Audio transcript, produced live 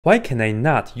Why can I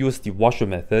not use the Washoe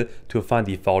method to find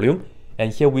the volume?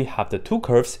 And here we have the two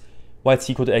curves, y is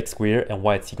equal to x squared and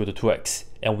y is equal to 2x.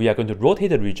 And we are going to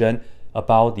rotate the region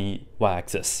about the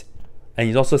y-axis. And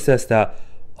it also says that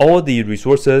all the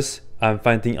resources I'm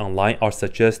finding online are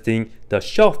suggesting the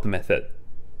shelved method.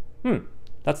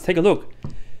 Let's take a look.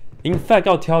 In fact,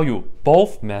 I'll tell you,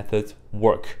 both methods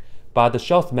work, but the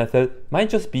shelved method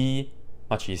might just be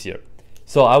much easier.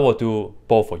 So I will do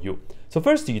both for you. So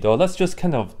firstly though, let's just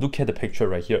kind of look at the picture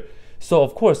right here. So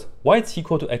of course, y is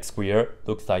equal to x squared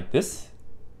looks like this.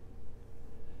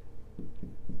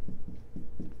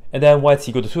 And then y is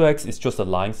equal to 2x is just a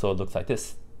line, so it looks like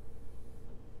this.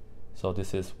 So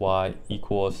this is y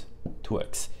equals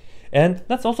 2x. And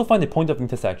let's also find the point of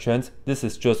intersections. This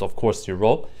is just, of course,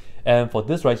 0. And for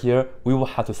this right here, we will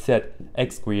have to set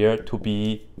x squared to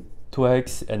be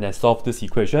 2x and then solve this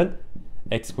equation.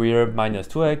 X squared minus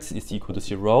 2x is equal to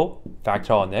 0.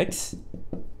 Factor on x.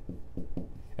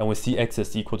 And we see x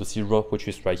is equal to 0, which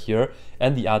is right here.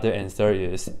 And the other answer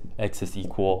is x is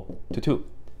equal to 2.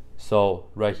 So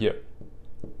right here.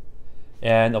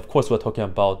 And of course, we're talking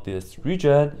about this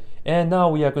region. And now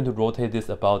we are going to rotate this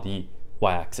about the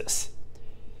y-axis.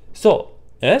 So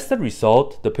as the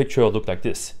result, the picture will look like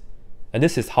this. And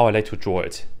this is how I like to draw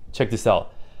it. Check this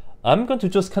out. I'm going to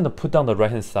just kind of put down the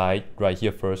right-hand side right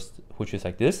here first, which is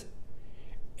like this.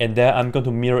 And then I'm going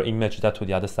to mirror image that to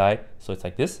the other side. So it's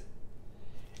like this.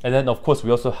 And then of course,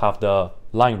 we also have the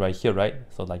line right here, right?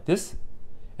 So like this.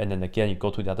 And then again, you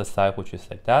go to the other side, which is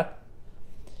like that.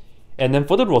 And then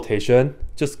for the rotation,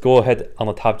 just go ahead on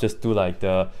the top, just do like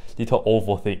the little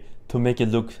oval thing to make it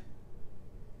look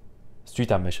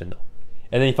three-dimensional.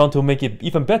 And then if you want to make it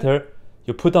even better,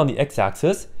 you put on the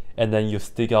x-axis and then you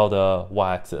stick out the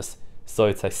y-axis. So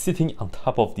it's like sitting on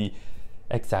top of the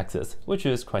x-axis, which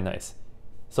is quite nice.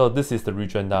 So this is the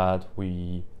region that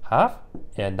we have,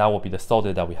 and that will be the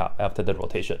solid that we have after the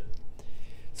rotation.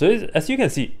 So as you can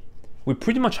see, we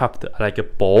pretty much have like a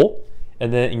bowl,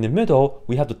 and then in the middle,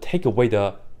 we have to take away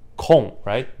the cone,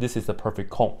 right? This is the perfect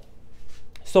cone.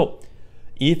 So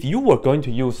if you were going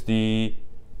to use the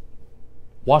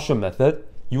Washoe method,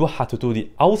 you will have to do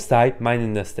the outside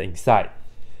minus the inside.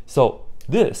 So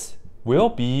this will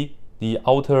be the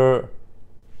outer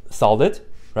solid,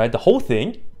 right? The whole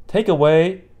thing. Take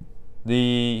away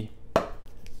the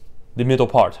middle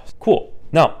part. Cool.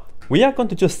 Now we are going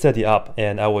to just set it up,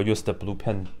 and I will use the blue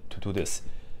pen to do this.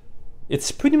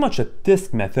 It's pretty much a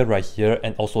disk method right here,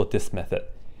 and also a disk method.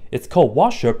 It's called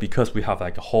washer because we have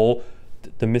like a hole,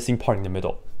 the missing part in the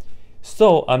middle.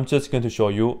 So I'm just going to show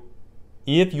you,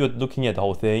 if you're looking at the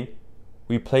whole thing,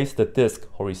 we place the disk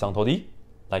horizontally,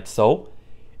 like so,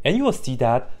 and you will see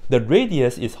that the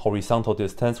radius is horizontal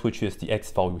distance, which is the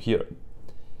x value here.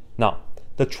 Now,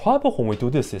 the trouble when we do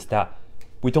this is that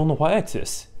we don't know what x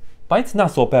is. But it's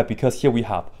not so bad because here we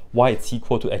have y is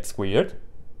equal to x squared.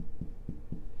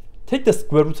 Take the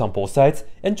square roots on both sides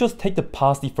and just take the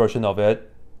positive version of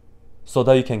it so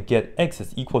that you can get x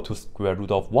is equal to square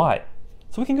root of y.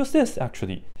 So we can use this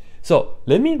actually. So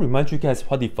let me remind you guys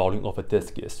what the volume of a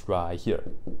disk is right here.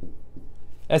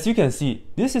 As you can see,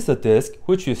 this is a disk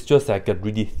which is just like a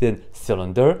really thin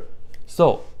cylinder.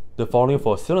 So the volume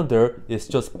for a cylinder is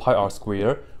just pi r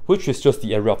squared, which is just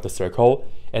the area of the circle.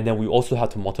 And then we also have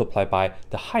to multiply by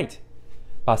the height.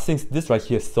 But since this right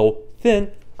here is so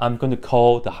thin, I'm going to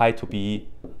call the height to be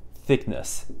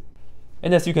thickness.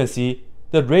 And as you can see,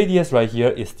 the radius right here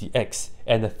is the x,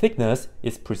 and the thickness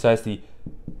is precisely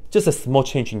just a small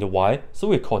change in the y, so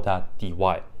we call that dy.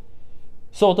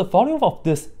 So the volume of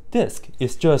this disk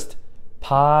is just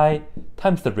pi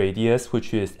times the radius,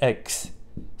 which is x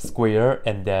squared,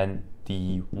 and then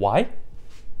dy.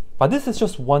 But this is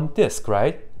just one disk,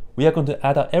 right? We are going to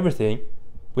add up everything.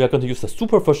 We are going to use the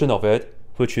super version of it,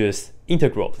 which is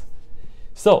integral.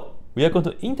 So we are going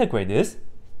to integrate this,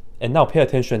 and now pay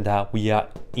attention that we are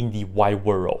in the y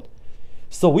world.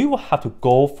 So we will have to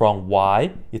go from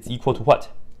y is equal to what?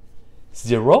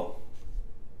 0.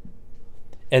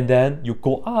 And then you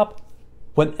go up.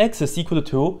 When x is equal to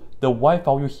 2, the y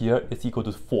value here is equal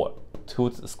to 4.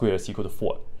 2 squared is equal to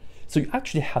 4. So you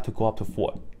actually have to go up to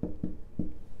 4.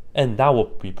 And that will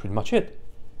be pretty much it.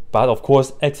 But of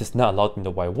course, x is not allowed in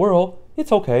the y world.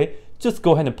 It's okay. Just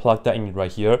go ahead and plug that in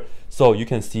right here. So you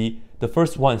can see the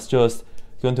first one is just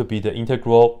going to be the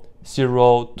integral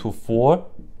 0 to 4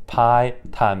 pi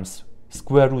times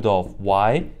square root of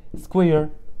y squared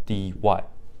dy.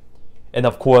 And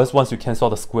of course, once you cancel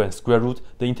the square and square root,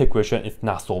 the integration is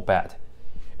not so bad.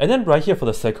 And then right here for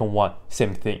the second one,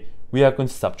 same thing. We are going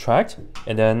to subtract,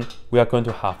 and then we are going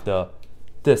to have the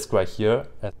disk right here.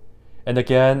 And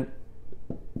again,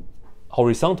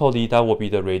 horizontally, that will be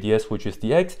the radius, which is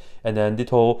dx, and then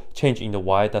little change in the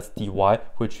y, that's dy,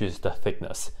 which is the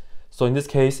thickness. So in this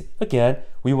case, again,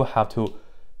 we will have to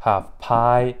have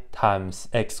pi times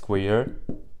x squared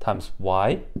times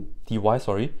y, dy,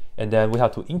 sorry, and then we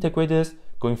have to integrate this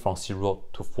going from 0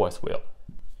 to 4 as well.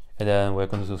 And then we're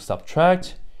going to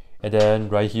subtract, and then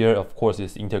right here, of course,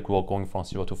 is integral going from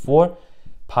 0 to 4.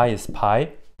 Pi is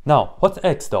pi. Now, what's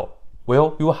x though?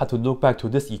 Well, we will have to look back to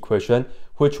this equation,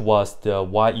 which was the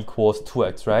y equals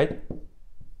 2x, right?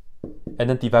 And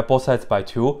then divide both sides by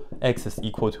 2, x is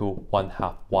equal to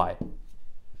 1/2 y.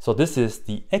 So this is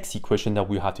the x equation that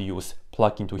we have to use,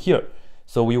 plug into here.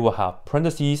 So we will have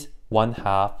parentheses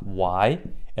 1/2 y,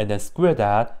 and then square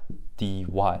that dy.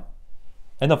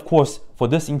 And of course, for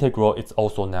this integral, it's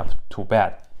also not too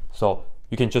bad. So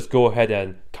you can just go ahead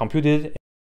and compute it.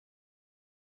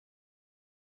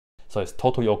 So it's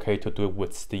totally okay to do it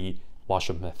with the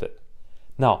Washoe method.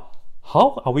 Now,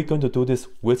 how are we going to do this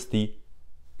with the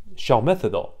shell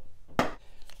method though?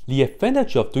 The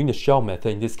advantage of doing the shell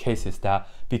method in this case is that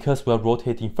because we're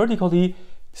rotating vertically,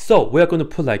 so we're going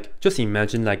to put like, just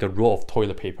imagine like a roll of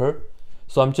toilet paper.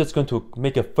 So I'm just going to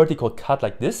make a vertical cut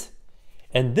like this.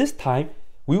 And this time,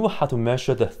 we will have to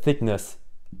measure the thickness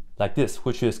like this,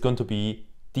 which is going to be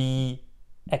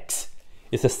dx.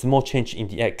 It's a small change in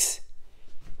the x.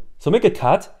 So make a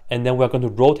cut, and then we're going to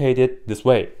rotate it this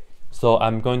way. So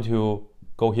I'm going to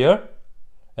go here,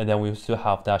 and then we still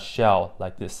have that shell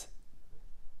like this.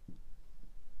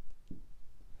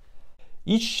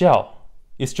 Each shell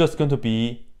is just going to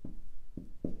be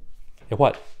a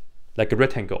what? Like a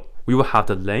rectangle. We will have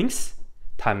the length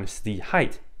times the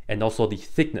height and also the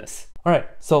thickness. All right,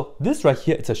 so this right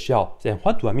here is a shell. And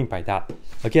what do I mean by that?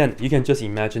 Again, you can just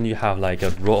imagine you have like a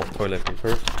roll of toilet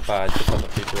paper, but I just have a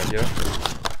paper right here.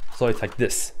 So it's like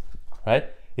this, right?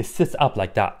 It sits up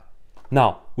like that.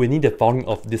 Now, we need the volume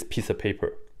of this piece of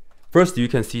paper. First, you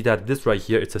can see that this right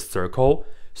here is a circle.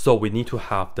 So we need to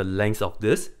have the length of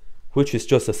this, which is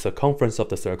just the circumference of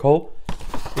the circle.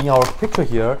 In our picture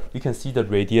here, you can see the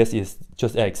radius is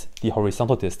just x, the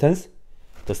horizontal distance.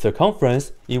 The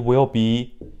circumference, it will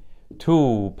be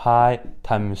 2 pi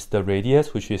times the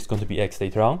radius, which is going to be x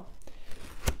later on.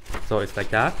 So it's like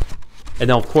that. And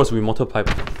then of course we multiply,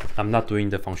 I'm not doing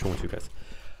the function with you guys.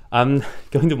 I'm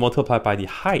going to multiply by the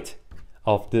height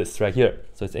of this right here,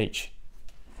 so it's h.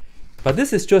 But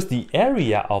this is just the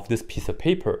area of this piece of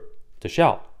paper, the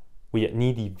shell. We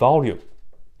need the volume.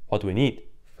 What do we need?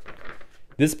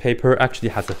 This paper actually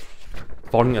has a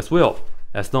volume as well,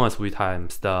 as long as we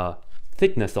times the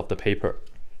thickness of the paper.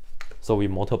 So we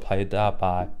multiply that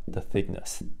by the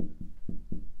thickness.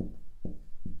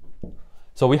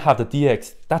 So we have the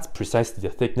dx, that's precisely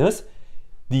the thickness.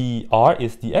 The r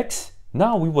is dx.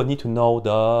 Now we will need to know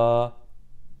the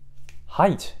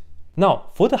height. Now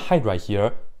for the height right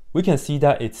here, we can see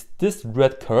that it's this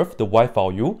red curve, the y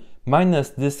value, minus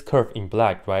this curve in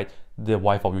black, right? The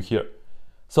y value here.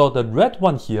 So the red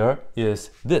one here is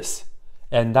this,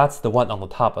 and that's the one on the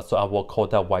top. So I will call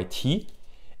that yt.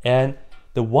 And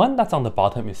the one that's on the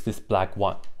bottom is this black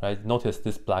one, right? Notice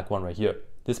this black one right here.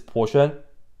 This portion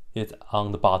is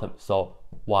on the bottom. So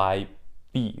yb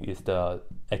is the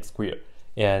x squared.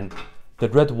 And the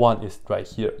red one is right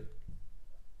here,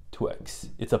 2x.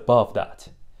 It's above that.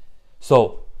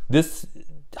 So this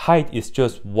height is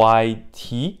just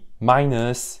yt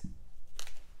minus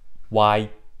yb.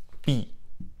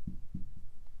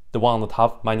 The one on the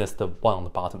top minus the one on the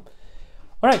bottom.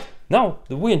 All right, now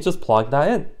we can just plug that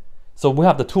in. So we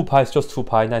have the 2 pi, it's just 2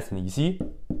 pi, nice and easy.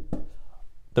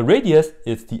 The radius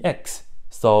is the x,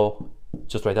 so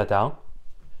just write that down.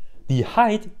 The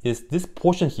height is this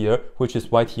portion here, which is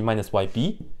yt minus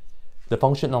yb. The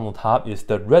function on the top is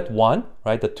the red one,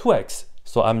 right, the 2x.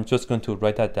 So I'm just going to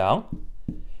write that down.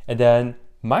 And then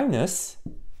minus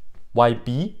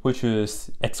yb, which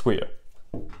is x squared.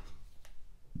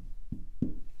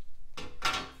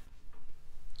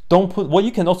 Don't put, well,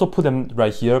 you can also put them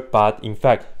right here, but in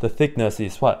fact, the thickness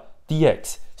is what?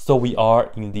 dx. So we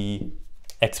are in the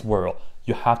x world.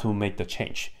 You have to make the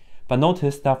change. But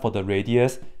notice that for the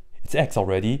radius, it's x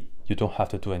already. You don't have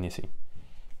to do anything.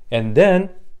 And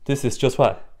then this is just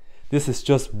what? This is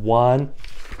just one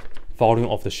volume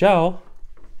of the shell.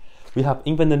 We have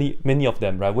infinitely many of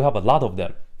them, right? We have a lot of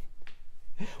them.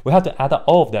 We have to add up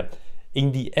all of them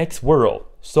in the x world.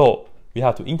 So we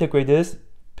have to integrate this.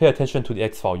 Pay attention to the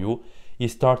x value. It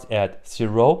starts at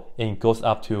 0 and goes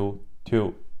up to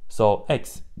 2. So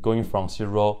x going from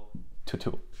 0 to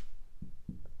 2.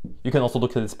 You can also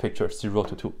look at this picture, 0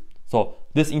 to 2. So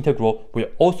this integral will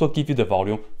also give you the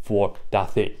volume for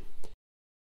that thing.